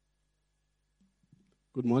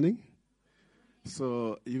Good morning.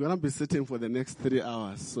 So you're going to be sitting for the next 3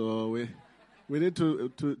 hours. So we need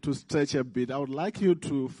to stretch a bit. I would like you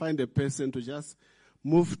to find a person to just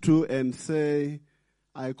move to and say,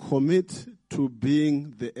 I commit to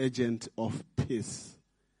being the agent of peace.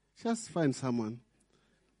 Just find someone.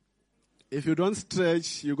 If you don't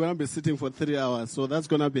stretch, you're going to be sitting for 3 hours. So that's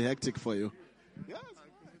going to be hectic for you. Yes.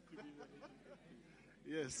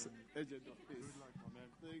 Yes, agent of peace.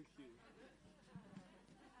 Thank you.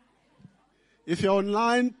 If you're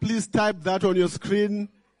online, please type that on your screen.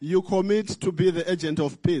 You commit to be the agent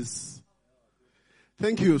of peace.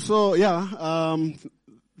 Thank you. So,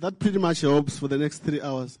 that pretty much helps for the next 3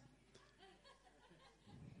 hours.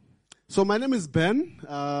 So my name is Ben,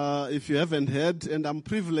 if you haven't heard, and I'm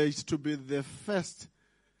privileged to be the first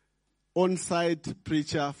on-site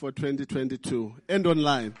preacher for 2022 and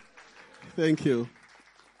online. Thank you.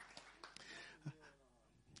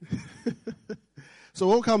 So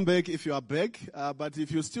welcome back if you are back, but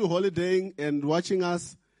if you're still holidaying and watching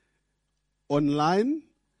us online,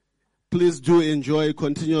 please do enjoy,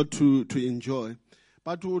 continue to enjoy.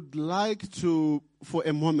 But would like to, for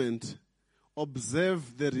a moment,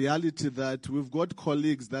 observe the reality that we've got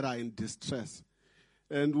colleagues that are in distress.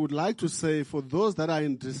 And would like to say, for those that are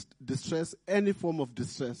in distress, any form of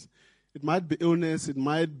distress, it might be illness, it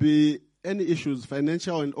might be any issues,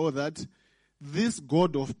 financial and all that, this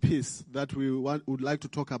God of peace that we would like to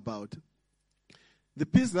talk about, the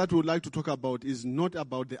peace that we would like to talk about is not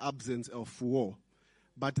about the absence of war,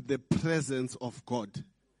 but the presence of God.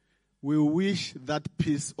 We wish that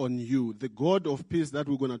peace on you. The God of peace that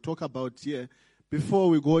we're going to talk about here, before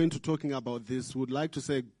we go into talking about this, would like to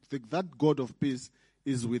say that God of peace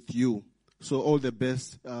is with you. So all the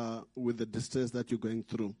best with the distress that you're going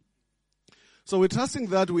through. So we're trusting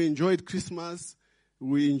that we enjoyed Christmas.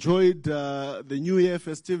 We enjoyed the New Year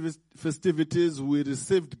festivities. We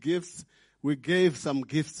received gifts. We gave some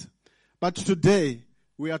gifts. But today,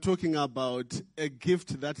 we are talking about a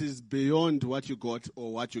gift that is beyond what you got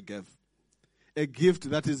or what you gave. A gift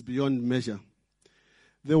that is beyond measure.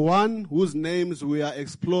 The one whose names we are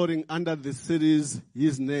exploring under the series,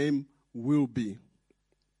 his name will be.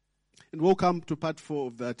 And welcome to part 4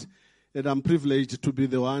 of that. And I'm privileged to be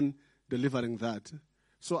the one delivering that.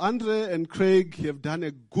 So Andre and Craig have done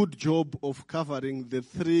a good job of covering the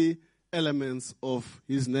 3 elements of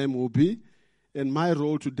his name will be. And my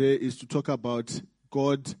role today is to talk about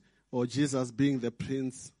God or Jesus being the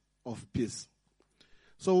Prince of Peace.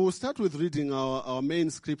 So we'll start with reading our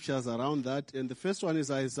main scriptures around that. And the first one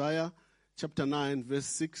is Isaiah chapter 9, verse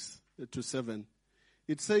 6 to 7.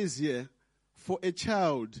 It says here, for a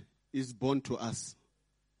child is born to us.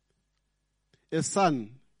 A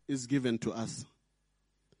son is given to us.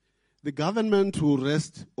 The government will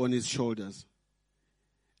rest on his shoulders,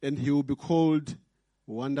 and he will be called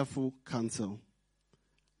Wonderful Counsel,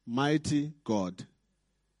 Mighty God,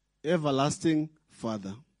 Everlasting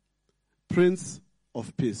Father, Prince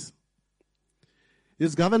of Peace.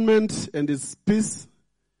 His government and his peace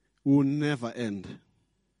will never end.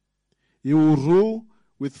 He will rule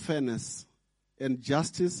with fairness and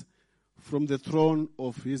justice from the throne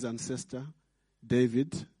of his ancestor,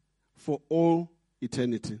 David, for all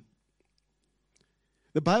eternity.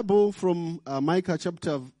 The Bible from Micah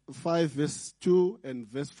chapter 5 verse 2 and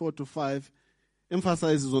verse 4 to 5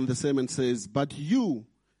 emphasizes on the same and says, but you,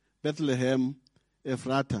 Bethlehem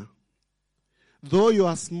Ephratah, though you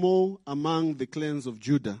are small among the clans of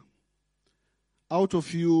Judah, out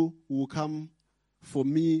of you will come for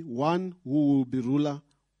me one who will be ruler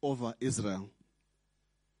over Israel,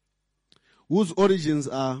 whose origins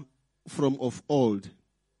are from of old,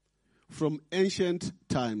 from ancient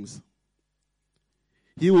times.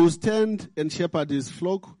 He will stand and shepherd his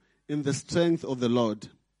flock in the strength of the Lord,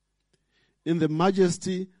 in the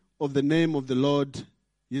majesty of the name of the Lord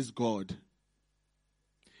his God.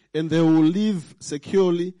 And they will live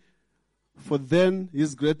securely, for then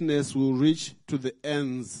his greatness will reach to the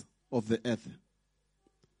ends of the earth.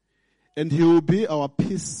 And he will be our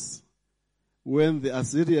peace when the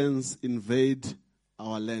Assyrians invade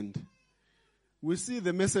our land. We see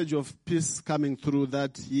the message of peace coming through,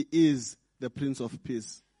 that he is the Prince of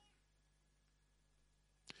Peace.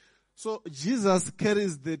 So Jesus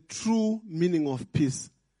carries the true meaning of peace.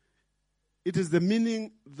 It is the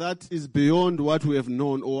meaning that is beyond what we have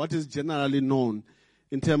known or what is generally known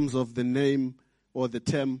in terms of the name or the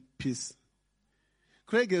term peace.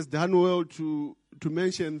 Craig has done well to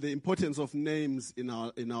mention the importance of names in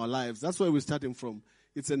our lives. That's where we're starting from.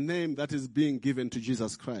 It's a name that is being given to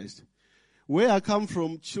Jesus Christ. Where I come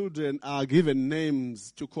from, children are given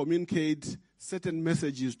names to communicate certain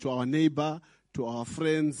messages to our neighbor, to our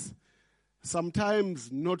friends.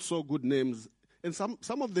 sometimes not so good names. And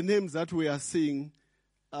some of the names that we are seeing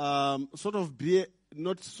sort of be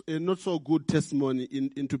not so good testimony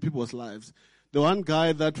into people's lives. The one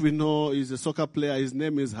guy that we know is a soccer player, his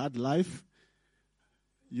name is Hard Life.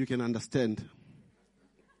 You can understand.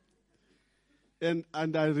 And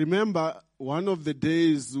I remember one of the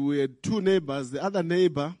days we had two neighbors. The other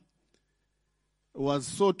neighbor was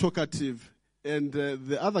so talkative, and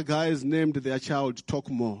the other guys named their child Talk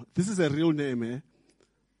More. This is a real name, eh?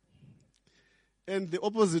 And the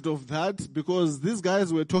opposite of that, because these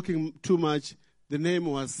guys were talking too much, the name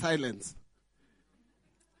was Silence.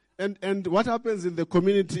 And what happens in the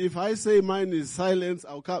community, if I say mine is Silence,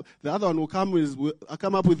 the other one will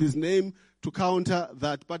come up with his name to counter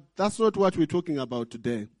that. But that's not what we're talking about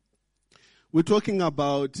today. We're talking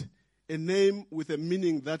about a name with a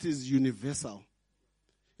meaning that is universal.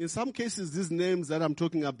 In some cases, these names that I'm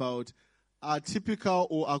talking about are typical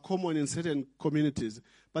or are common in certain communities.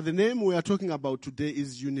 But the name we are talking about today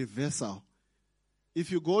is universal. If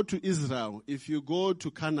you go to Israel, if you go to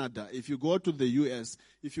Canada, if you go to the US,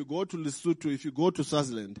 if you go to Lesotho, if you go to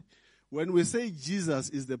Swaziland, when we say Jesus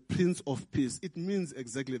is the Prince of Peace, it means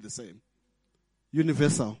exactly the same.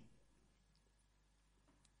 Universal.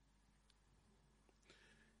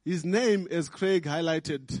 His name, as Craig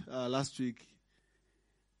highlighted last week,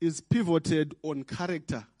 is pivoted on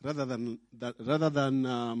character rather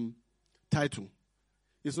than title.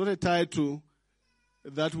 It's not a title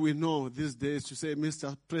that we know these days to say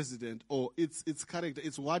Mr. President, or it's character,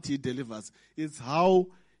 it's what he delivers. It's how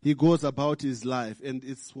he goes about his life, and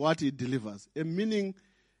it's what he delivers. A meaning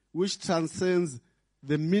which transcends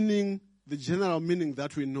the meaning, the general meaning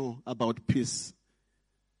that we know about peace.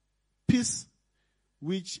 Peace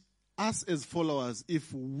which us as followers,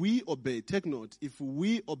 if we obey, take note, if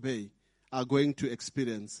we obey, are going to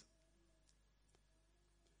experience.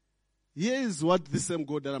 Here is what this same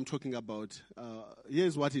God that I'm talking about, here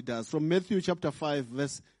is what he does. From Matthew chapter 5,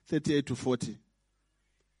 verse 38 to 40.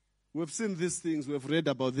 We've seen these things, we've read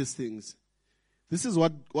about these things. This is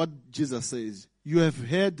what Jesus says. You have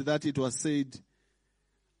heard that it was said,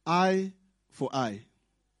 eye for eye,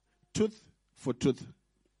 tooth for tooth.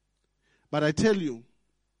 But I tell you,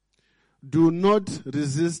 do not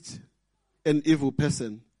resist an evil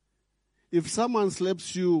person. If someone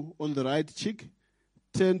slaps you on the right cheek,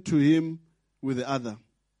 turn to him with the other.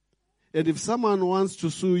 And if someone wants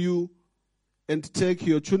to sue you and take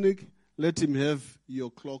your tunic, let him have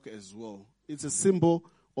your cloak as well. It's a symbol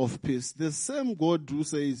of peace. The same God who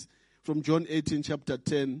says from John 18 chapter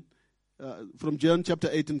 10, from John chapter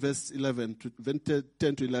 18 verse 11 to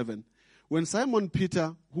 10 to 11. When Simon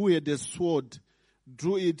Peter, who had a sword,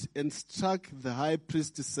 drew it and struck the high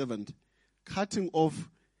priest's servant, cutting off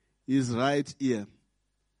his right ear,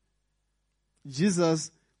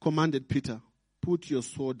 Jesus commanded Peter, put your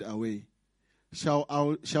sword away. Shall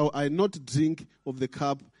I not drink of the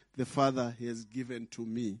cup the Father has given to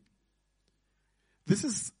me?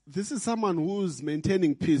 This is someone who's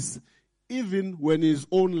maintaining peace even when his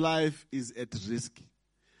own life is at risk.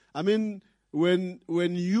 I mean, when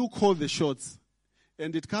you call the shots,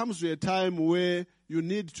 and it comes to a time where you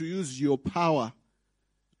need to use your power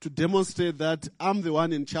to demonstrate that I'm the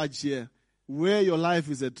one in charge here, where your life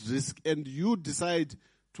is at risk, and you decide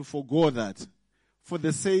to forgo that for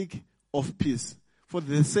the sake of peace, for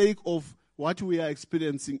the sake of what we are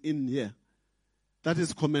experiencing in here. That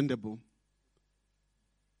is commendable.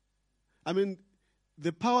 I mean,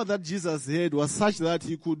 the power that Jesus had was such that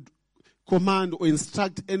he could command or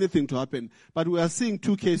instruct anything to happen. But we are seeing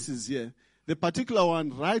two cases here. The particular one,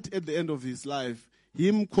 right at the end of his life,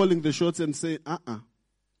 him calling the shots and saying,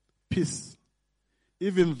 peace.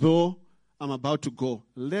 Even though I'm about to go,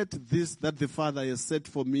 let this that the Father has set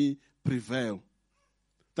for me prevail.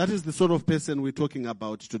 That is the sort of person we're talking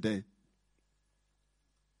about today.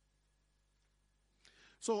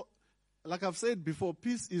 So, like I've said before,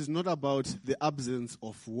 peace is not about the absence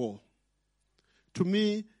of war. To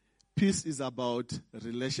me, peace is about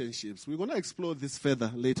relationships. We're going to explore this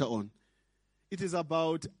further later on. It is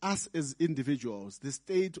about us as individuals, the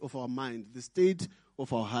state of our mind, the state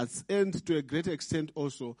of our hearts, and to a greater extent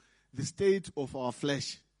also, the state of our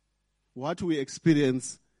flesh, what we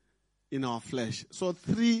experience in our flesh. So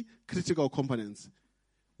 3 critical components.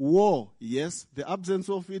 War, yes. The absence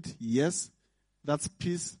of it, yes. That's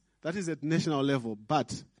peace. That is at national level.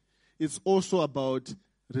 But it's also about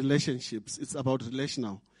relationships. It's about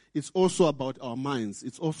relational. It's also about our minds.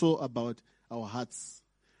 It's also about our hearts.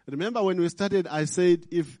 Remember when we started, I said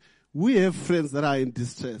if we have friends that are in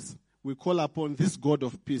distress, we call upon this God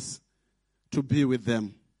of peace to be with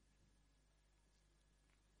them.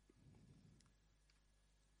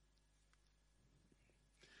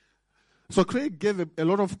 So Craig gave a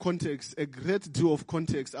lot of context, a great deal of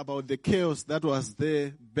context about the chaos that was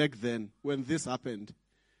there back then when this happened.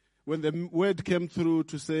 When the word came through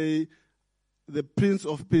to say the Prince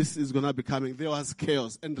of Peace is going to be coming, there was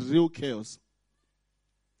chaos and real chaos.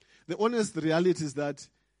 The honest reality is that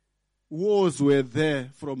wars were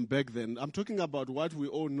there from back then. I'm talking about what we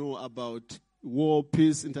all know about war,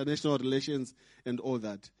 peace, international relations, and all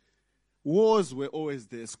that. Wars were always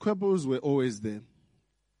there. Squabbles were always there.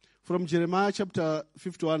 From Jeremiah chapter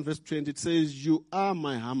 51 verse 20, it says, "You are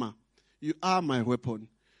my hammer. You are my weapon.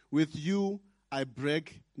 With you I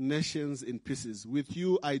break nations in pieces. With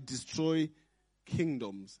you I destroy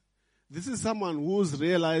kingdoms." This is someone who's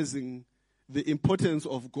realizing the importance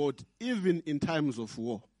of God even in times of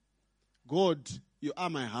war. God, you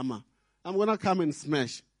are my hammer. I'm going to come and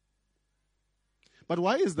smash. But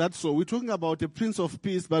why is that so? We're talking about a Prince of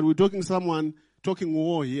Peace, but we're talking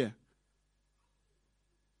war here.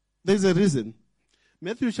 There's a reason.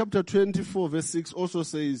 Matthew chapter 24 verse 6 also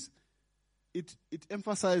says, it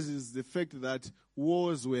emphasizes the fact that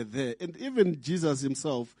wars were there. And even Jesus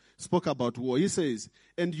himself spoke about war. He says,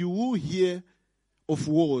 "And you will hear of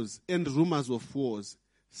wars and rumors of wars.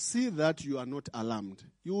 See that you are not alarmed."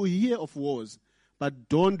 You will hear of wars, but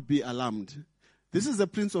don't be alarmed. This is the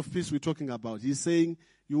Prince of Peace we're talking about. He's saying,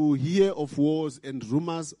 you will hear of wars and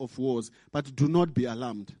rumors of wars, but do not be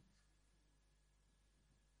alarmed.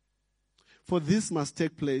 For this must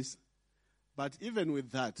take place, but even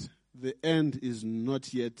with that, the end is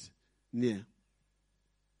not yet near.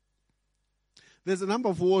 There's a number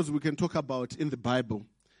of wars we can talk about in the Bible.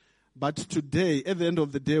 But today, at the end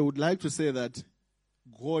of the day, I would like to say that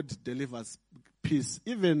God delivers peace,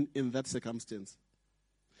 even in that circumstance.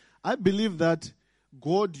 I believe that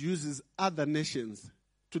God uses other nations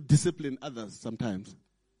to discipline others sometimes.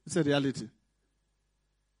 It's a reality.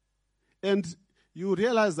 And you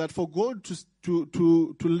realize that for God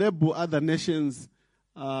to label other nations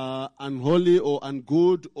unholy or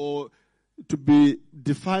ungood or to be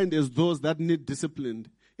defined as those that need discipline,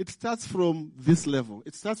 it starts from this level.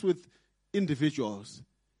 It starts with individuals.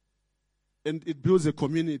 And it builds a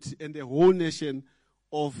community and a whole nation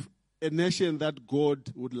of a nation that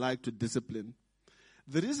God would like to discipline.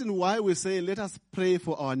 The reason why we say let us pray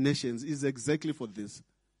for our nations is exactly for this.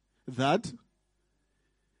 That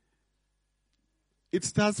it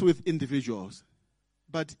starts with individuals.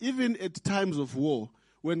 But even at times of war,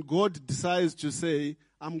 when God decides to say,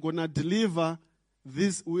 I'm going to deliver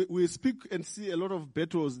this, we speak and see a lot of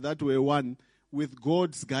battles that were won with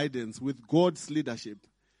God's guidance, with God's leadership.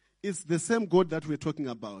 It's the same God that we're talking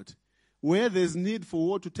about. Where there's need for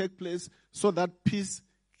war to take place so that peace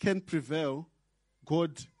can prevail,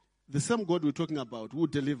 God, the same God we're talking about, will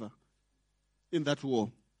deliver in that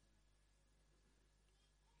war.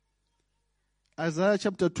 Isaiah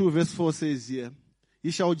chapter 2 verse 4 says here,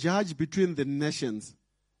 He shall judge between the nations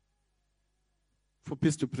for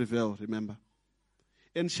peace to prevail, remember.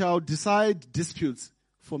 And shall decide disputes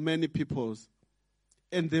for many peoples.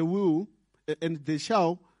 And they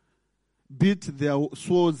shall beat their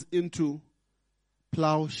swords into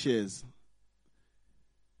plowshares.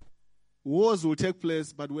 Wars will take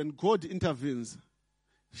place, but when God intervenes,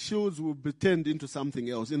 shields will be turned into something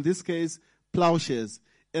else. In this case, plowshares.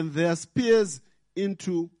 And their spears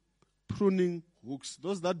into pruning hooks.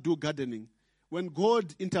 Those that do gardening. When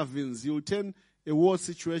God intervenes, He will turn a war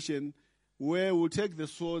situation where we'll take the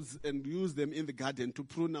swords and use them in the garden to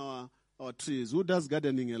prune our trees. Who does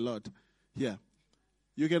gardening a lot? Here.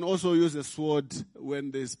 You can also use a sword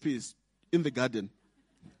when there's peace in the garden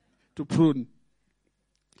to prune.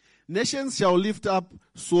 Nations shall lift up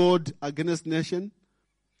sword against nation.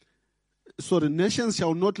 So the nations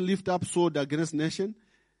shall not lift up sword against nation,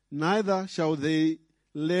 neither shall they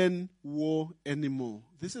learn war anymore.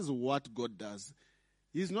 This is what God does.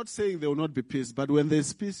 He's not saying there will not be peace, but when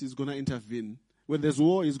there's peace, He's going to intervene. When there's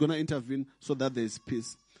war, He's going to intervene so that there's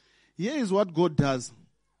peace. Here is what God does.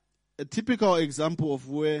 A typical example of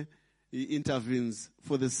where He intervenes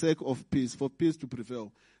for the sake of peace, for peace to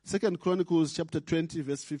prevail. 2 Chronicles chapter 20,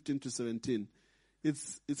 verse 15 to 17.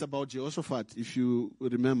 It's about Jehoshaphat, if you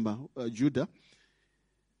remember, Judah.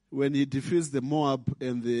 When he defeats the Moab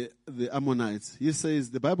and the Ammonites,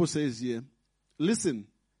 the Bible says here, listen,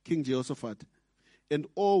 King Jehoshaphat, and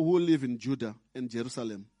all who live in Judah and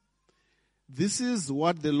Jerusalem. This is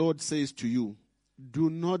what the Lord says to you. Do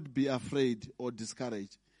not be afraid or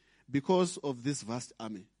discouraged because of this vast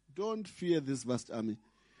army. Don't fear this vast army.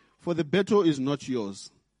 For the battle is not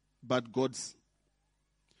yours, but God's.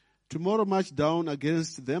 Tomorrow march down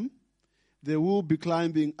against them. They will be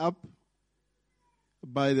climbing up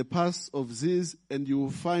by the pass of Ziz, and you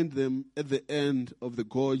will find them at the end of the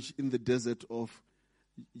gorge in the desert of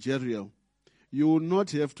Jeriel. You will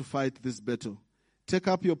not have to fight this battle. Take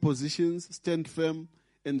up your positions, stand firm,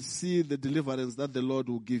 and see the deliverance that the Lord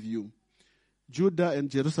will give you. Judah and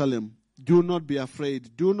Jerusalem, do not be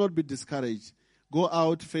afraid. Do not be discouraged. Go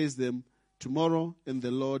out, face them tomorrow, and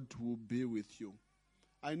the Lord will be with you.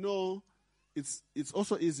 I know it's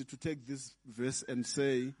also easy to take this verse and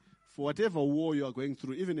say, for whatever war you are going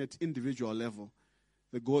through, even at individual level,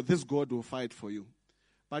 this God will fight for you.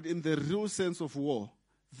 But in the real sense of war,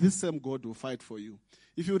 this same God will fight for you.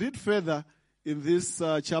 If you read further in this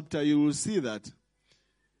chapter, you will see that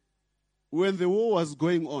when the war was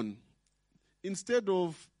going on, instead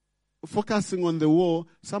of focusing on the war,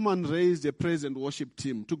 someone raised a praise and worship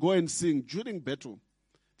team to go and sing during battle.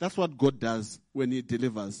 That's what God does when He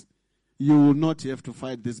delivers. You will not have to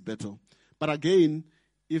fight this battle. But again,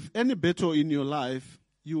 if any battle in your life,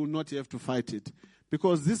 you will not have to fight it.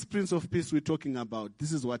 Because this Prince of Peace we're talking about,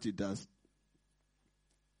 this is what He does.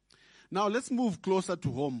 Now let's move closer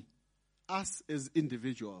to home, us as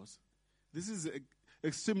individuals. This is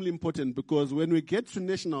extremely important because when we get to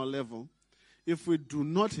national level, if we do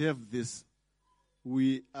not have this,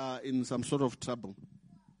 we are in some sort of trouble.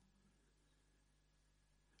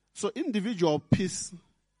 So individual peace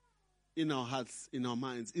in our hearts, in our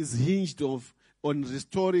minds, is hinged on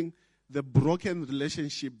restoring the broken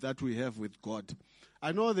relationship that we have with God.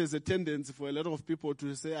 I know there's a tendency for a lot of people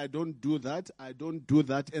to say, I don't do that,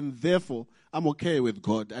 and therefore I'm okay with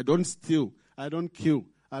God. I don't steal, I don't kill,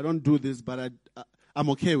 I don't do this, but I'm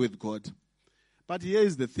okay with God. But here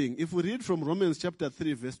is the thing. If we read from Romans chapter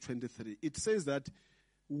 3, verse 23, it says that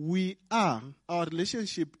our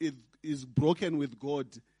relationship is broken with God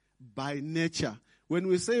by nature. When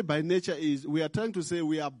we say by nature, we are trying to say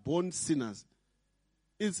we are born sinners.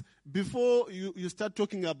 It's before you start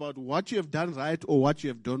talking about what you have done right or what you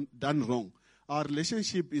have done wrong. Our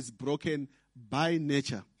relationship is broken by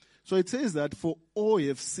nature. So it says that for all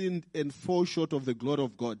have sinned and fall short of the glory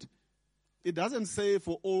of God. It doesn't say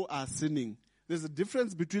for all are sinning. There's a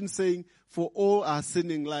difference between saying for all are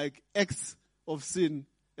sinning like acts of sin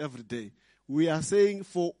every day. We are saying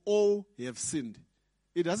for all have sinned.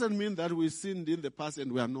 It doesn't mean that we sinned in the past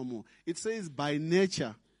and we are no more. It says by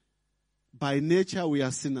nature we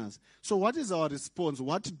are sinners. So what is our response?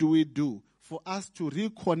 What do we do for us to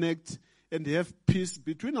reconnect and have peace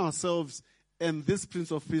between ourselves and this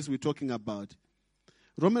Prince of Peace we're talking about?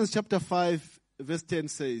 Romans chapter 5 verse 10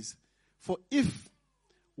 says, for if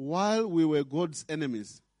while we were God's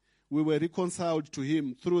enemies, we were reconciled to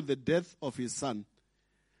Him through the death of His Son,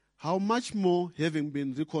 how much more, having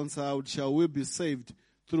been reconciled, shall we be saved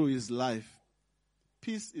through His life?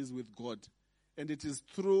 Peace is with God. And it is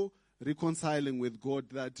through reconciling with God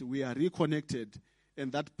that we are reconnected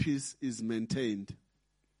and that peace is maintained.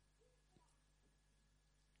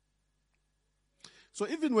 So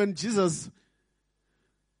even when Jesus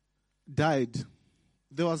died,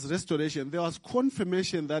 there was restoration. There was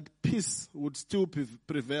confirmation that peace would still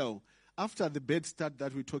prevail after the bad start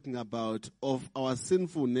that we're talking about of our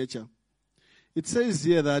sinful nature. It says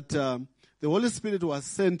here that the Holy Spirit was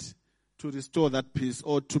sent to restore that peace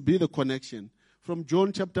or to be the connection. From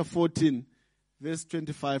John chapter 14, verse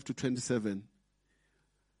 25 to 27.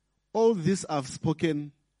 All this I've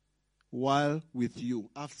spoken while with you.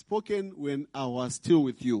 I've spoken when I was still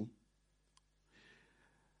with you.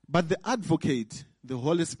 But the advocate, the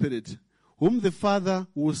Holy Spirit, whom the Father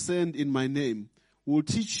will send in my name, will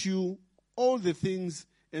teach you all the things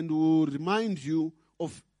and will remind you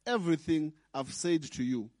of everything I've said to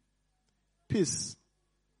you. Peace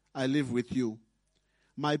I live with you.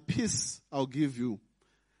 My peace I'll give you.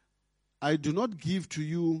 I do not give to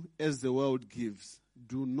you as the world gives.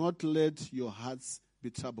 Do not let your hearts be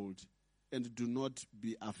troubled and do not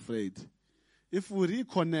be afraid. If we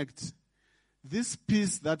reconnect, this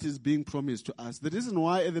peace that is being promised to us, the reason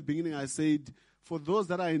why at the beginning I said, for those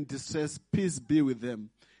that are in distress, peace be with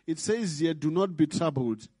them. It says here, do not be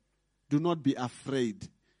troubled, do not be afraid.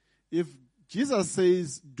 If Jesus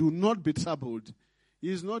says, do not be troubled,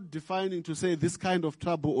 He is not defining to say this kind of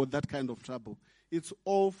trouble or that kind of trouble. It's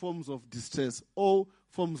all forms of distress, all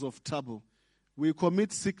forms of trouble. We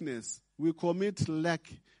commit sickness, we commit lack,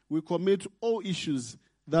 we commit all issues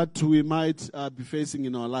that we might be facing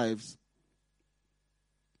in our lives.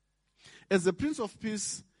 As the Prince of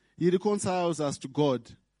Peace, He reconciles us to God.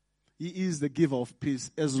 He is the giver of peace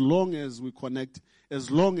as long as we connect, as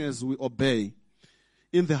long as we obey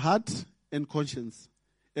in the heart and conscience.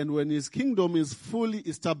 And when His kingdom is fully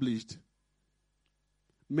established,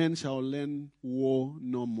 men shall learn war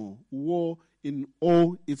no more. War in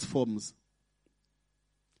all its forms.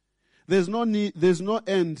 There's no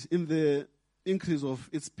end in the increase of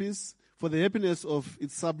its peace, for the happiness of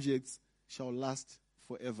its subjects shall last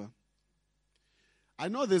forever. I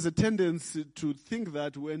know there's a tendency to think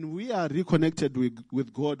that when we are reconnected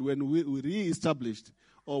with God, when we re-established,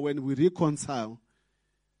 or when we reconcile,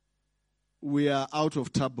 we are out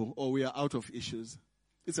of trouble or we are out of issues.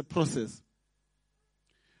 It's a process.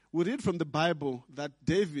 We read from the Bible that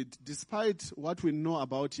David, despite what we know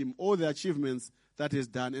about him, all the achievements that he's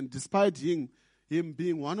done, and despite him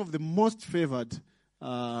being one of the most favored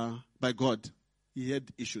by God, he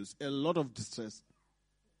had issues, a lot of distress.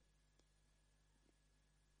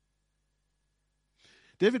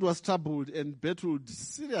 David was troubled and battled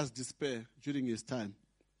serious despair during his time.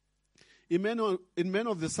 In many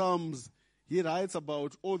of the Psalms, he writes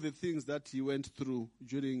about all the things that he went through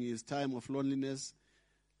during his time of loneliness,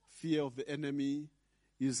 fear of the enemy,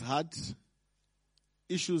 his heart,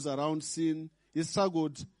 issues around sin. He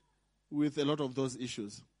struggled with a lot of those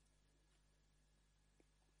issues.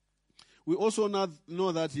 We also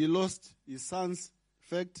know that he lost his sons,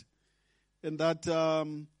 fact, and that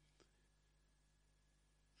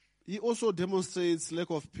he also demonstrates lack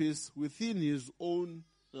of peace within his own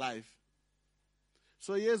life.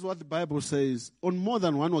 So here's what the Bible says. On more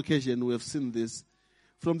than one occasion we have seen this.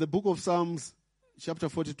 From the book of Psalms, chapter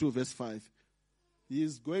 42, verse 5. He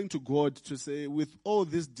is going to God to say, with all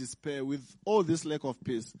this despair, with all this lack of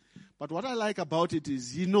peace. But what I like about it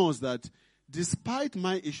is he knows that despite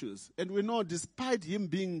my issues, and we know despite him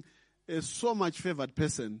being a so much favored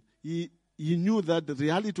person, he knew that the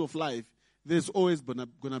reality of life, there's always going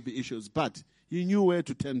to be issues. But he knew where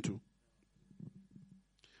to turn to.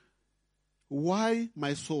 Why,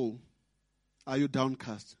 my soul, are you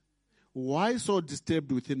downcast? Why so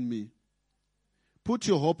disturbed within me? Put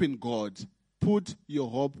your hope in God. Put your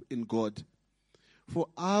hope in God. For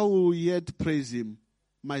I will yet praise him,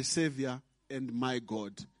 my Savior and my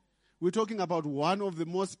God. We're talking about one of the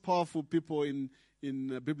most powerful people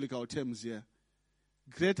in biblical terms here.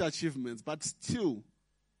 Great achievements, but still,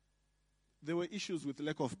 there were issues with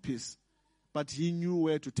lack of peace. But he knew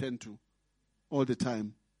where to turn to all the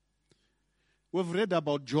time. We've read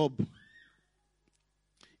about Job.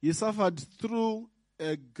 He suffered through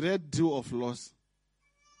a great deal of loss.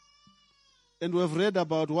 And we've read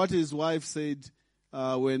about what his wife said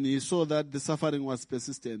when he saw that the suffering was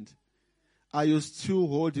persistent. Are you still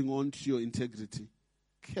holding on to your integrity?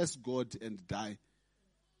 Curse God and die.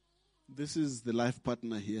 This is the life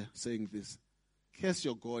partner here saying this. Curse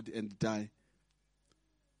your God and die.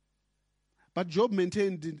 But Job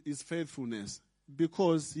maintained his faithfulness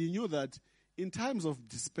because he knew that in times of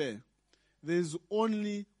despair, there's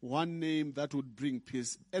only one name that would bring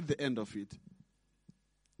peace at the end of it.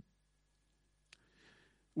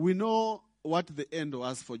 We know what the end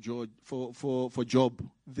was for Job,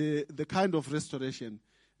 the kind of restoration,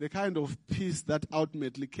 the kind of peace that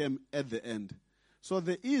ultimately came at the end. So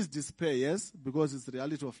there is despair, yes, because it's the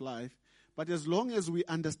reality of life. But as long as we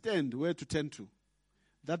understand where to turn to,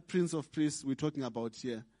 that Prince of Peace we're talking about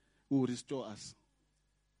here will restore us.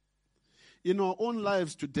 In our own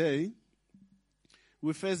lives today,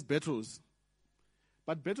 we face battles.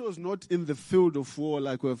 But battles not in the field of war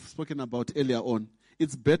like we've spoken about earlier on.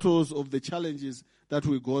 It's battles of the challenges that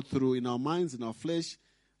we go through in our minds, in our flesh,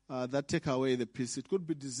 that take away the peace. It could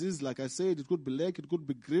be disease, like I said. It could be lack. It could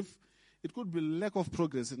be grief. It could be lack of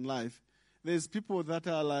progress in life. There's people that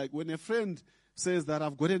are like, when a friend says that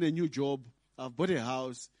I've gotten a new job, I've bought a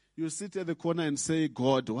house, you sit at the corner and say,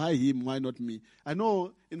 God, why him, why not me? I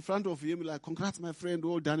know in front of him, like, congrats, my friend,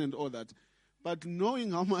 all done and all that. But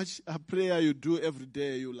knowing how much a prayer you do every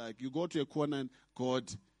day, you go to a corner and,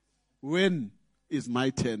 God, when is my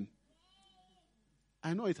turn?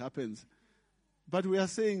 I know it happens. But we are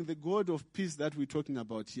saying the God of peace that we're talking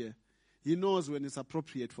about here, he knows when it's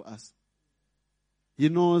appropriate for us. He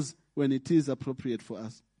knows when it is appropriate for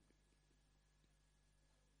us.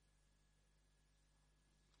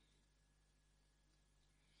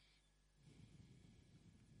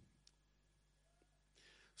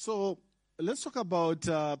 So let's talk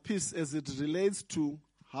about peace as it relates to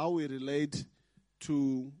how we relate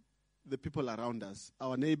to the people around us,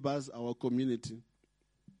 our neighbors, our community.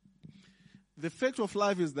 The fact of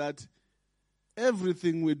life is that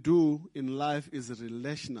everything we do in life is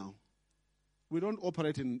relational. We don't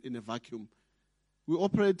operate in a vacuum. We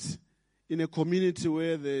operate in a community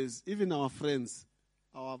where there's even our friends,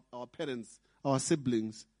 our parents, our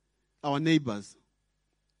siblings, our neighbors.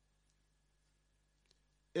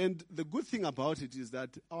 And the good thing about it is that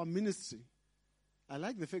our ministry, I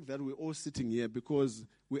like the fact that we're all sitting here because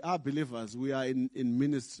we are believers, we are in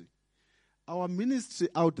ministry. Our ministry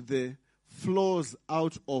out there flows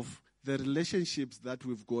out of the relationships that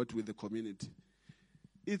we've got with the community.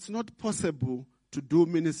 It's not possible to do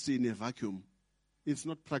ministry in a vacuum. It's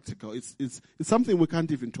not practical. It's something we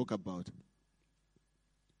can't even talk about.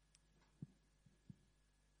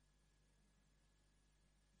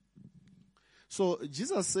 So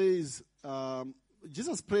Jesus says,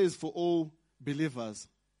 Jesus prays for all believers.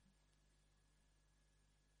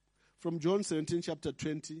 From John 17, chapter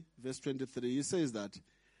 20, verse 23, he says that,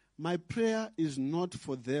 my prayer is not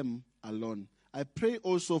for them alone. I pray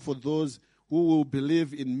also for those who will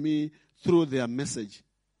believe in me through their message.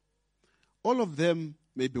 All of them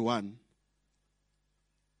may be one.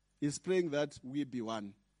 He's praying that we be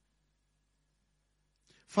one.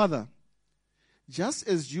 Father, just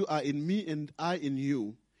as you are in me and I in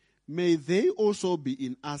you, may they also be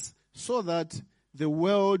in us, so that the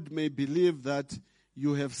world may believe that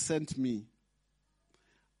you have sent me.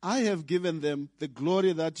 I have given them the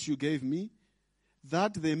glory that you gave me,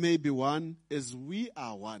 that they may be one as we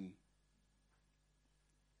are one.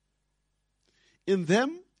 In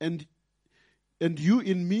them and you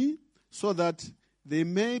in me, so that they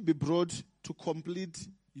may be brought to complete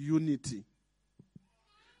unity.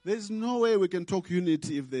 There is no way we can talk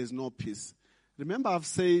unity if there is no peace. Remember, I've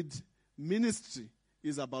said ministry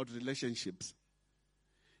is about relationships.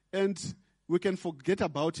 And we can forget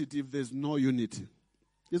about it if there's no unity.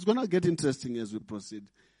 It's going to get interesting as we proceed.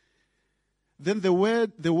 Then the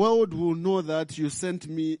world will know that you sent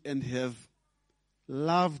me and have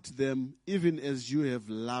loved them even as you have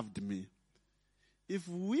loved me. If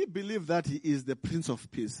we believe that he is the Prince of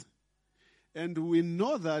Peace, and we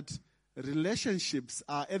know that relationships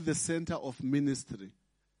are at the center of ministry,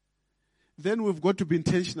 then we've got to be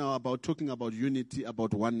intentional about talking about unity,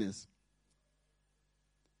 about oneness.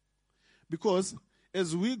 Because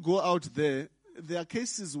as we go out there are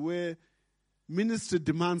cases where ministry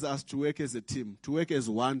demands us to work as a team, to work as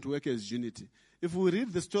one, to work as unity. If we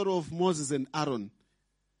read the story of Moses and Aaron,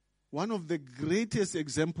 one of the greatest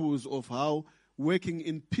examples of how working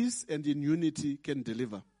in peace and in unity can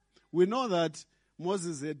deliver. We know that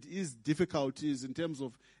Moses had his difficulties in terms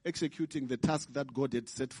of executing the task that God had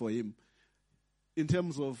set for him, in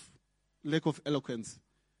terms of lack of eloquence.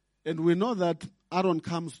 And we know that Aaron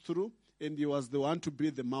comes through, and he was the one to be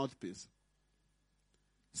the mouthpiece.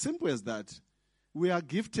 Simple as that. We are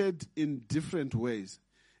gifted in different ways.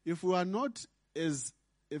 If we are not, as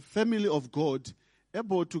a family of God,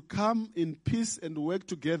 able to come in peace and work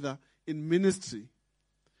together in ministry,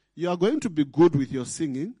 you are going to be good with your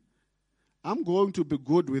singing. I'm going to be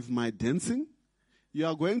good with my dancing. You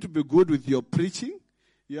are going to be good with your preaching.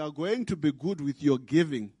 You are going to be good with your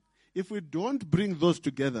giving. If we don't bring those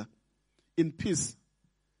together in peace,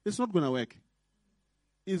 it's not going to work.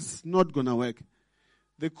 It's not going to work.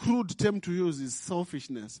 The crude term to use is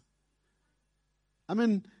selfishness. I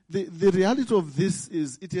mean, the reality of this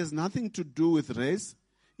is it has nothing to do with race.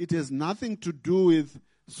 It has nothing to do with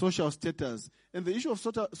social status. And the issue of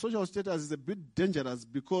social status is a bit dangerous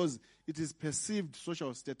because it is perceived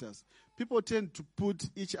social status. People tend to put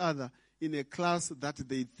each other in a class that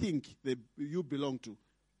they think you belong to.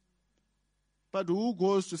 But who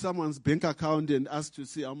goes to someone's bank account and asks to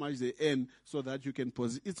see how much they earn so that you can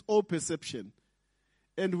possess? It's all perception.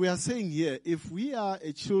 And we are saying here, if we are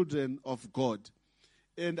a children of God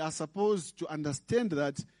and are supposed to understand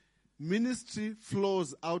that ministry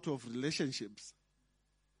flows out of relationships,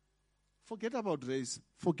 forget about race,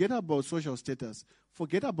 forget about social status,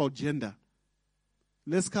 forget about gender.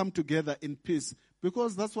 Let's come together in peace,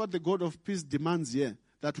 because that's what the God of peace demands here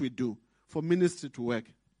that we do, for ministry to work.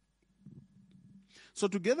 So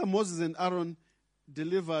together Moses and Aaron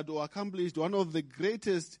delivered or accomplished one of the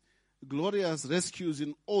greatest glorious rescues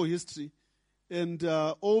in all history, and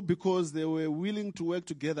all because they were willing to work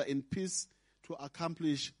together in peace to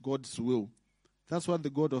accomplish God's will. That's what the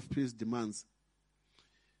God of peace demands.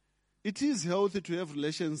 It is healthy to have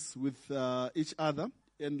relations with each other,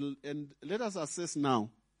 and let us assess now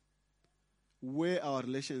where our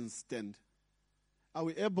relations stand. Are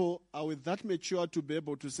we that mature to be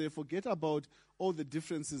able to say, forget about all the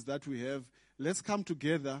differences that we have, let's come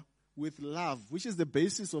together with love, which is the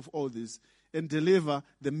basis of all this, and deliver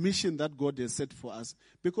the mission that God has set for us,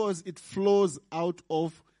 because it flows out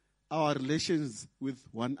of our relations with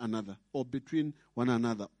one another, or between one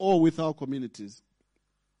another, or with our communities.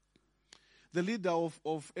 The leader of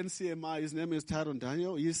NCMI, his name is Tyrone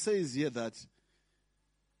Daniel, he says here that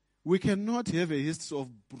we cannot have a history of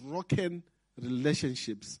broken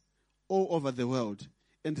relationships all over the world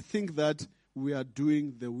and think that we are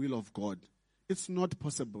doing the will of God. It's not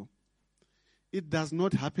possible. It does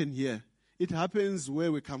not happen here. It happens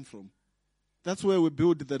where we come from. That's where we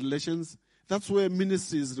build the relations. That's where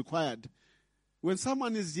ministry is required. When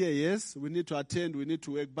someone is here, yes, we need to attend, we need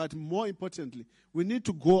to work, but more importantly, we need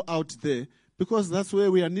to go out there because that's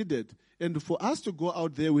where we are needed. And for us to go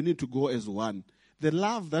out there, we need to go as one. The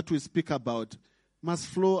love that we speak about must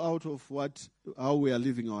flow out of how we are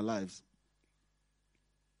living our lives.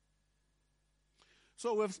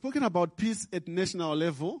 So we've spoken about peace at national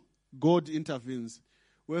level. God intervenes.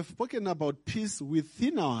 We've spoken about peace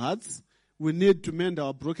within our hearts. We need to mend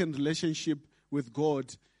our broken relationship with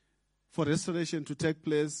God for restoration to take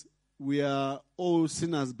place. We are all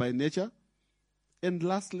sinners by nature. And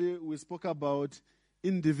lastly, we spoke about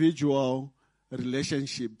individual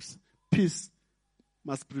relationships. Peace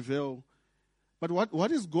must prevail. But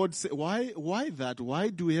what is God say? Why that? Why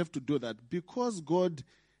do we have to do that? Because God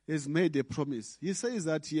has made a promise. He says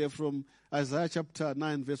that here from Isaiah chapter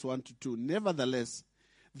 9, verse 1 to 2. Nevertheless,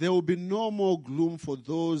 there will be no more gloom for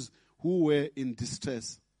those who were in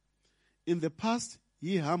distress. In the past,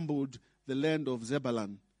 he humbled the land of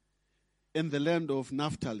Zebulun and the land of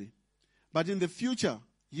Naphtali. But in the future,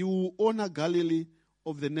 he will honor Galilee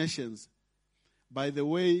of the nations by the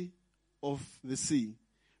way of the sea,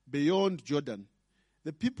 beyond Jordan.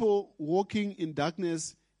 The people walking in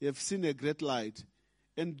darkness have seen a great light,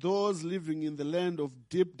 and those living in the land of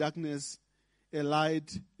deep darkness, a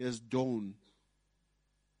light has dawned.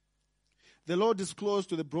 The Lord is close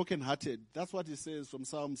to the brokenhearted. That's what he says from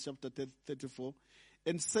Psalms chapter 34.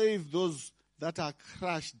 And save those that are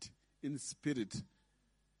crushed in spirit.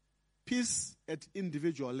 Peace at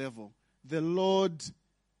individual level. The Lord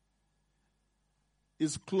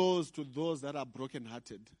is close to those that are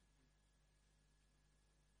brokenhearted.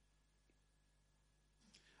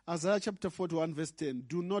 Isaiah chapter 41 verse 10.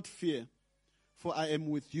 Do not fear, for I am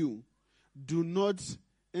with you. Do not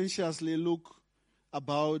anxiously look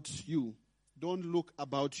about you. Don't look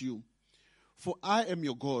about you. For I am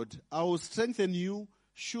your God. I will strengthen you.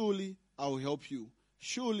 Surely I will help you.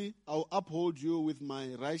 Surely I will uphold you with my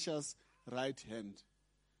righteous right hand.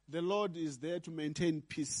 The Lord is there to maintain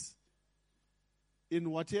peace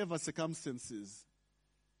in whatever circumstances.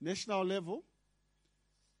 National level,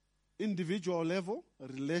 individual level,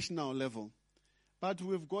 relational level. But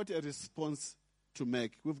we've got a response to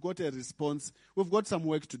make. We've got a response. We've got some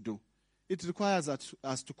work to do. It requires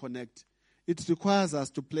us to connect. It requires us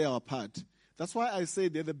to play our part. That's why I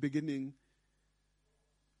said at the beginning,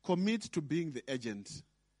 commit to being the agent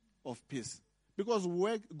of peace. Because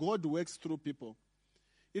God works through people.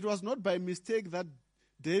 It was not by mistake that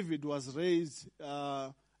David was raised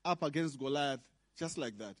up against Goliath just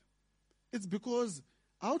like that. It's because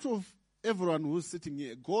out of everyone who's sitting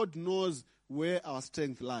here, God knows where our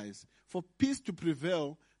strength lies. For peace to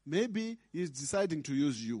prevail, maybe he's deciding to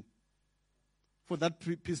use you for that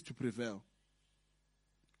peace to prevail.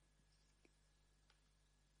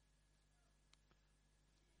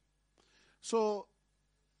 So,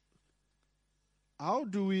 how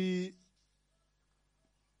do we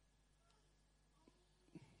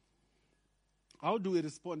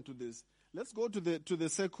respond to this? Let's go to the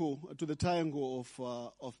circle, to the triangle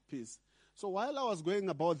of peace. So while I was going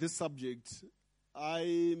about this subject,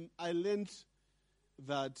 I learned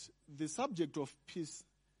that the subject of peace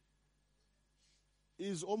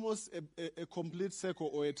is almost a complete circle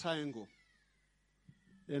or a triangle.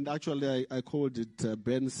 And actually, I called it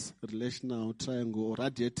Ben's relational triangle or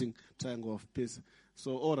radiating triangle of peace.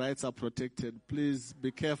 So all rights are protected. Please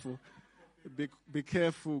be careful. Be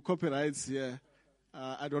careful. Copyrights here.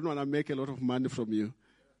 I don't want to make a lot of money from you.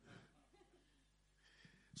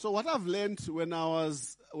 So what I've learned when I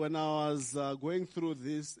was going through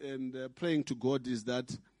this and praying to God is that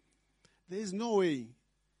there is no way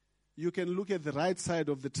you can look at the right side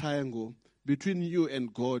of the triangle between you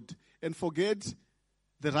and God and forget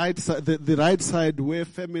the right side where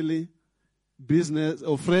family, business,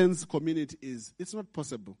 or friends, community is. It's not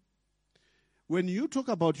possible. When you talk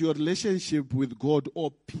about your relationship with God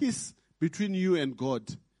or peace between you and God,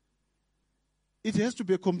 it has to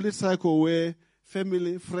be a complete cycle where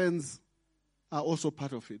family, friends are also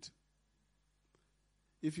part of it.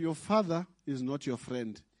 If your father is not your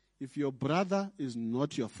friend, if your brother is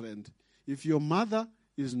not your friend, if your mother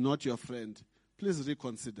is not your friend, please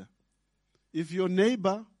reconsider. If your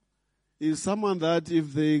neighbor is someone that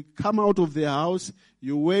if they come out of their house,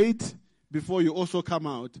 you wait before you also come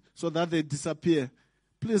out so that they disappear,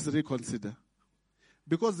 please reconsider.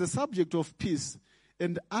 Because the subject of peace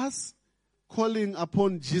and us calling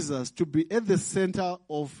upon Jesus to be at the center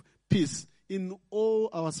of peace in all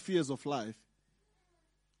our spheres of life,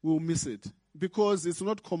 we'll miss it. Because it's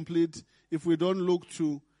not complete if we don't look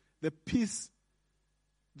to the peace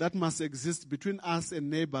that must exist between us and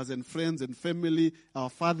neighbors and friends and family, our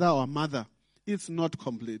father, our mother. it's not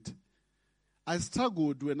complete. I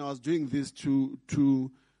struggled when I was doing this to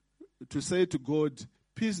say to God,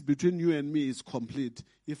 peace between you and me is complete.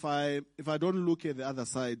 If I don't look at the other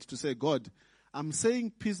side to say, God, I'm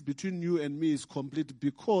saying peace between you and me is complete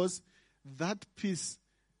because that peace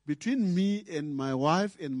between me and my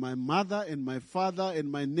wife and my mother and my father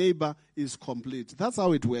and my neighbor is complete. That's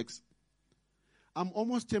how it works. I'm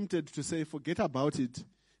almost tempted to say, forget about it.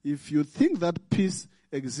 If you think that peace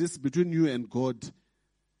exists between you and God,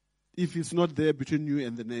 if it's not there between you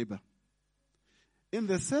and the neighbor. In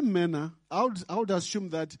the same manner, I would assume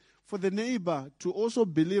that for the neighbor to also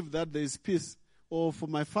believe that there is peace, or for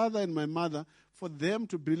my father and my mother, for them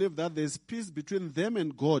to believe that there is peace between them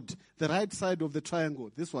and God, the right side of the triangle,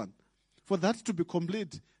 this one. For that to be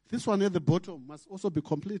complete, this one at the bottom must also be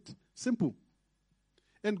complete. Simple.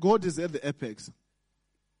 And God is at the apex.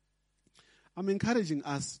 I'm encouraging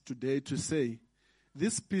us today to say,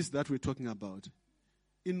 this peace that we're talking about,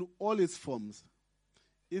 in all its forms,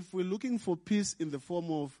 if we're looking for peace in the form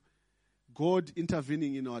of God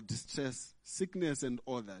intervening in our distress, sickness, and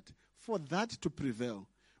all that, for that to prevail,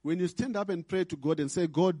 when you stand up and pray to God and say,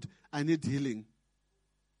 God, I need healing,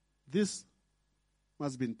 this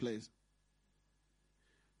must be in place.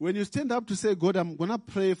 When you stand up to say, God, I'm going to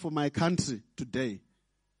pray for my country today,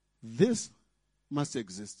 this must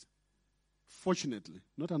exist. Fortunately,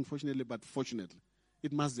 not unfortunately, but fortunately,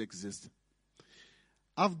 it must exist.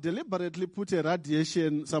 I've deliberately put some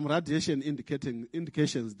radiation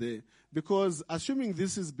indications there, because assuming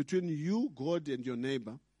this is between you, God, and your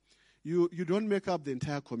neighbor, you don't make up the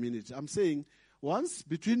entire community. I'm saying once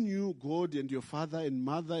between you, God, and your father and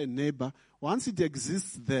mother and neighbor, once it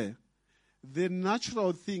exists there, the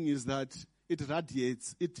natural thing is that it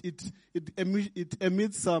radiates. It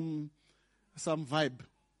emits some vibe.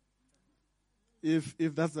 If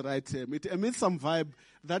that's the right term. It emits some vibe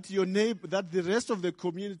that your neighbor, that the rest of the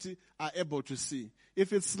community are able to see.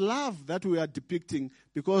 If it's love that we are depicting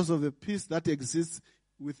because of the peace that exists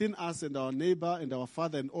within us and our neighbor and our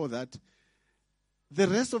father and all that, the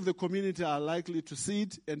rest of the community are likely to see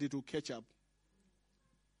it and it will catch up.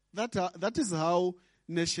 That is how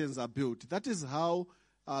nations are built. That is how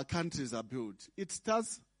countries are built. It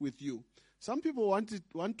starts with you. Some people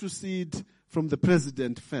want to see it from the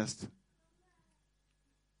president first,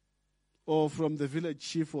 or from the village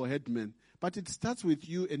chief or headman. But it starts with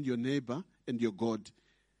you and your neighbor and your God.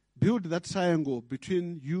 Build that triangle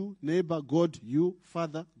between you, neighbor, God, you,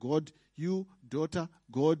 father, God, you, daughter,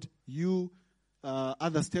 God, you,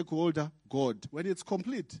 other stakeholder, God. When it's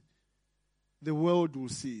complete, the world will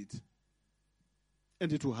see it.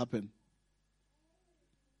 And it will happen.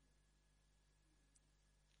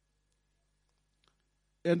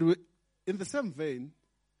 And in the same vein,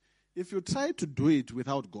 if you try to do it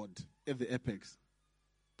without God at the apex,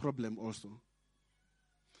 problem also.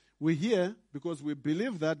 We're here because we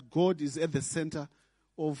believe that God is at the center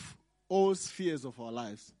of all spheres of our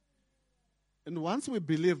lives. And once we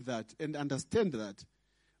believe that and understand that,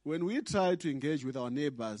 when we try to engage with our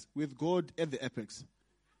neighbors, with God at the apex,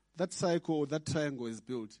 that cycle, that triangle is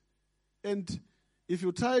built. And if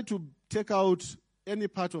you try to take out any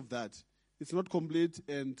part of that, it's not complete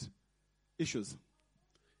and issues.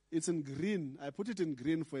 It's in green. I put it in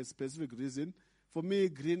green for a specific reason. For me,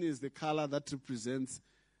 green is the color that represents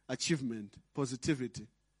achievement, positivity.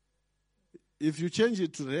 If you change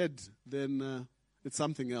it to red, then it's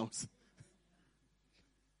something else.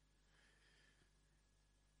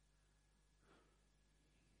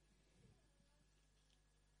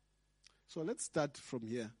 So let's start from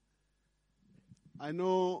here. I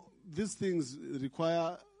know these things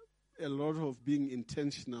require a lot of being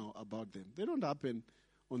intentional about them. They don't happen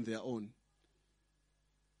on their own.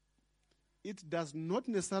 It does not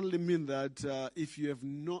necessarily mean that if you have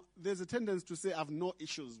no, there's a tendency to say, I have no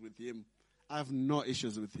issues with him. I have no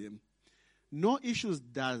issues with him. No issues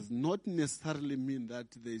does not necessarily mean that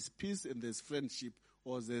there is peace and there's friendship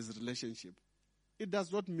or there's relationship. It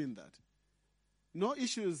does not mean that. No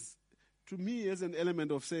issues, to me, is an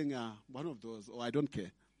element of saying, one of those, or I don't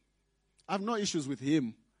care. I have no issues with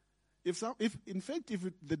him. If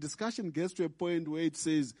the discussion gets to a point where it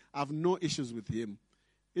says, I have no issues with him,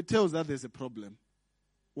 it tells that there's a problem.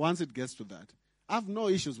 Once it gets to that, I have no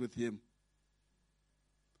issues with him.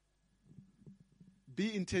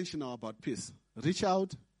 Be intentional about peace. Reach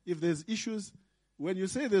out. If there's issues, when you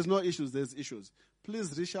say there's no issues, there's issues.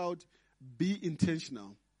 Please reach out. Be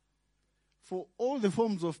intentional. For all the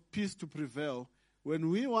forms of peace to prevail, when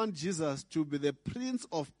we want Jesus to be the Prince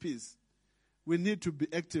of Peace, we need to be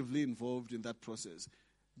actively involved in that process.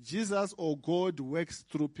 Jesus or God works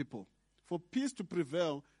through people. For peace to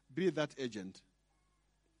prevail, be that agent.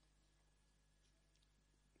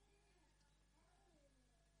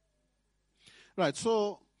 Right,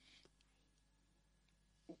 so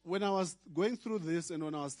when I was going through this and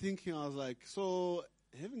when I was thinking, I was like, so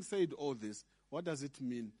having said all this, what does it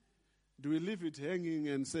mean? Do we leave it hanging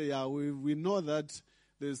and say, yeah, we know that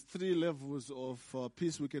there's 3 levels of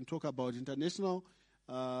peace we can talk about: international,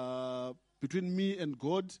 between me and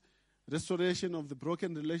God, restoration of the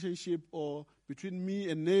broken relationship, or between me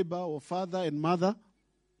and neighbor, or father and mother?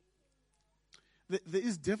 There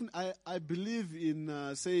is definitely, I believe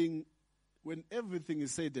in saying, when everything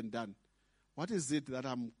is said and done, what is it that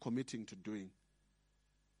I'm committing to doing?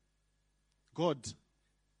 God.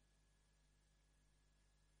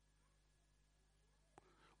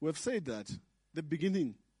 We've said that. The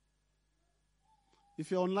beginning. If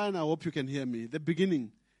you're online, I hope you can hear me. The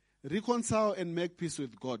beginning. Reconcile and make peace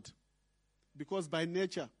with God. Because by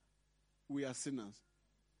nature, we are sinners.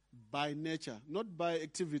 By nature. Not by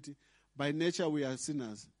activity. By nature, we are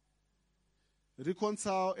sinners.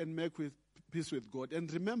 Reconcile and make peace with God.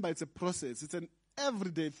 And remember, it's a process. It's an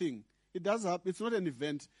everyday thing. It does happen. It's not an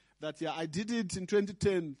event that, yeah, I did it in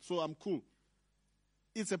 2010, so I'm cool.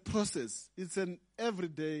 It's a process. It's an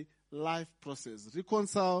everyday life process.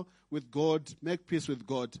 Reconcile with God. Make peace with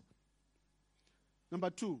God. Number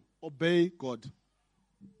 2, obey God.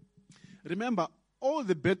 Remember, all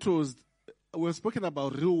the battles, we've spoken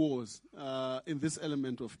about real wars in this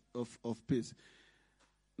element of peace.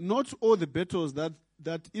 Not all the battles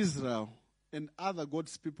that Israel and other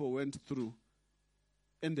God's people went through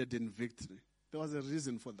ended in victory. There was a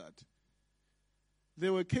reason for that.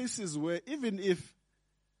 There were cases where even if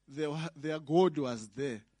their God was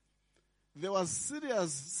there was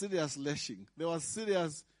serious lashing. There was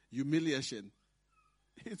serious humiliation.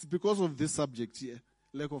 It's because of this subject here,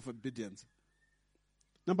 lack of obedience.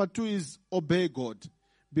 Number 2 is obey God,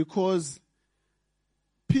 because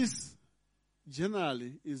peace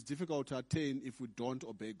generally is difficult to attain if we don't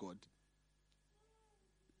obey God.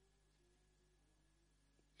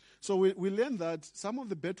 So we learned that some of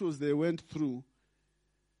the battles they went through,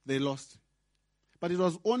 they lost. But it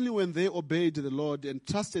was only when they obeyed the Lord and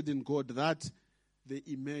trusted in God that they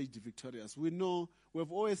emerged victorious. We know,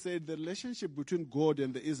 we've always said the relationship between God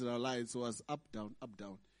and the Israelites was up, down, up,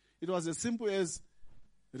 down. It was as simple as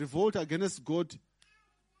revolt against God,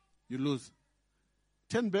 you lose.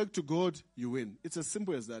 Turn back to God, you win. It's as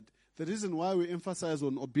simple as that. The reason why we emphasize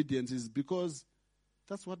on obedience is because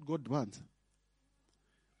that's what God wants.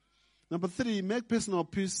 Number 3, make personal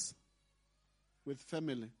peace with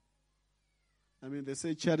family. I mean, they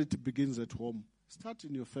say charity begins at home. Start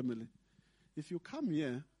in your family. If you come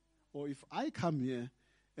here, or if I come here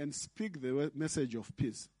and speak the message of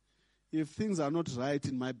peace, if things are not right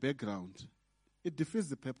in my background, it defeats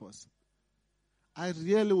the purpose. I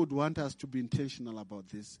really would want us to be intentional about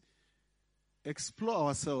this. Explore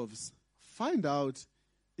ourselves. Find out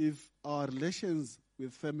if our relations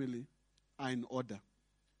with family are in order.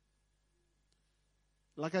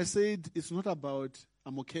 Like I said, it's not about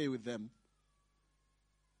I'm okay with them.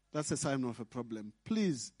 That's a sign of a problem.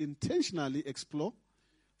 Please intentionally explore.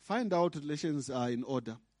 Find out relations are in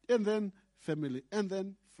order. And then family. And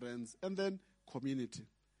then friends. And then community.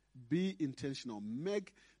 Be intentional.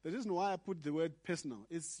 The reason why I put the word personal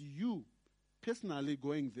is you personally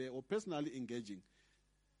going there or personally engaging.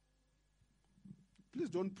 Please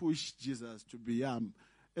don't push Jesus to be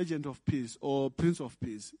agent of peace or prince of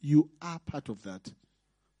peace. You are part of that.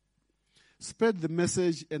 Spread the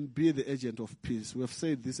message and be the agent of peace. We have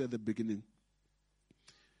said this at the beginning.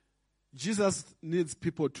 Jesus needs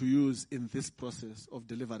people to use in this process of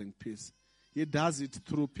delivering peace. He does it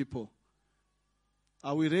through people.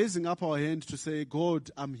 Are we raising up our hand to say, God,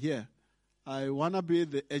 I'm here. I want to be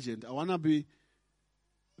the agent. I want to be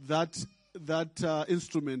that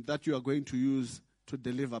instrument that you are going to use to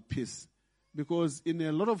deliver peace. Because in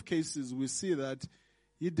a lot of cases, we see that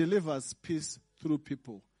he delivers peace through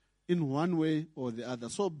people in one way or the other.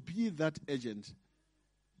 So be that agent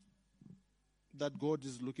that God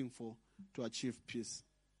is looking for to achieve peace.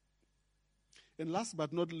 And last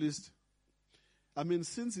but not least,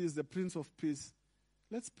 since he is the Prince of Peace,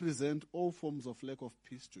 let's present all forms of lack of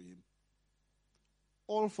peace to him.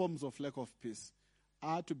 All forms of lack of peace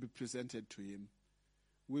are to be presented to him.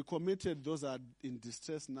 We committed those that are in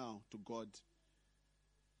distress now to God.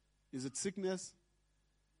 Is it sickness?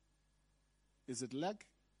 Is it lack?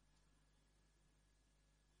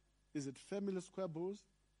 Is it family squabbles?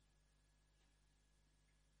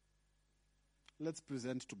 Let's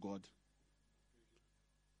present to God.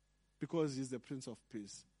 Because he's the Prince of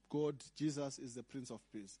Peace. God, Jesus is the Prince of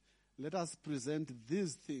Peace. Let us present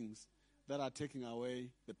these things that are taking away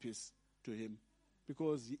the peace to him.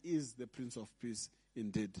 Because he is the Prince of Peace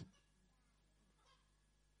indeed.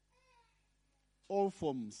 all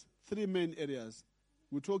forms, three main areas.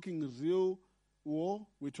 We're talking real war.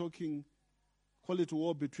 We're talking, call it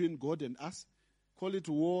war between God and us. Call it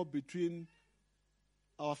war between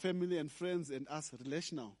our family and friends and us,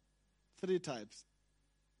 relational. Three types.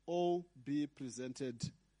 All be presented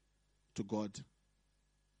to God.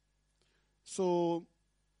 So,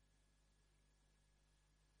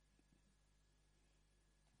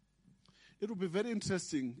 it will be very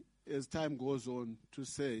interesting as time goes on to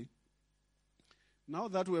say, now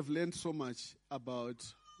that we have learned so much about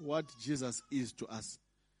what Jesus is to us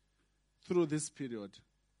through this period,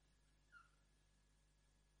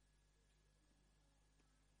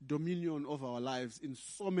 dominion of our lives in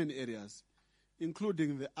so many areas,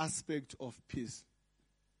 including the aspect of peace.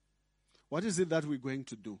 What is it that we're going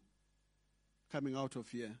to do coming out of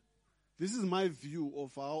here? This is my view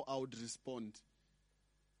of how I would respond,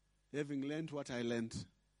 having learned what I learned,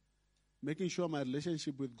 making sure my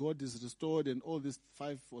relationship with God is restored, and all these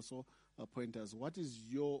 5 or so pointers. What is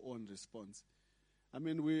your own response? I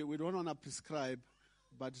mean, we don't want to prescribe,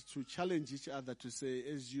 but to challenge each other to say,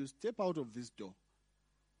 as you step out of this door,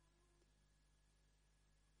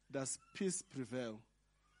 does peace prevail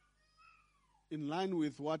in line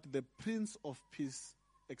with what the Prince of Peace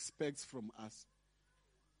expects from us?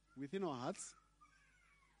 Within our hearts,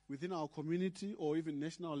 within our community, or even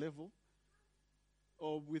national level,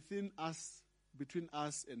 or within us, between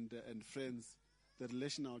us and friends, the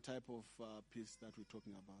relational type of peace that we're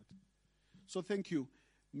talking about. So thank you.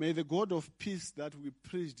 May the God of peace that we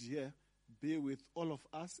preached here be with all of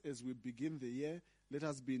us as we begin the year. Let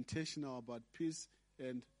us be intentional about peace,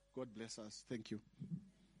 and God bless us. Thank you.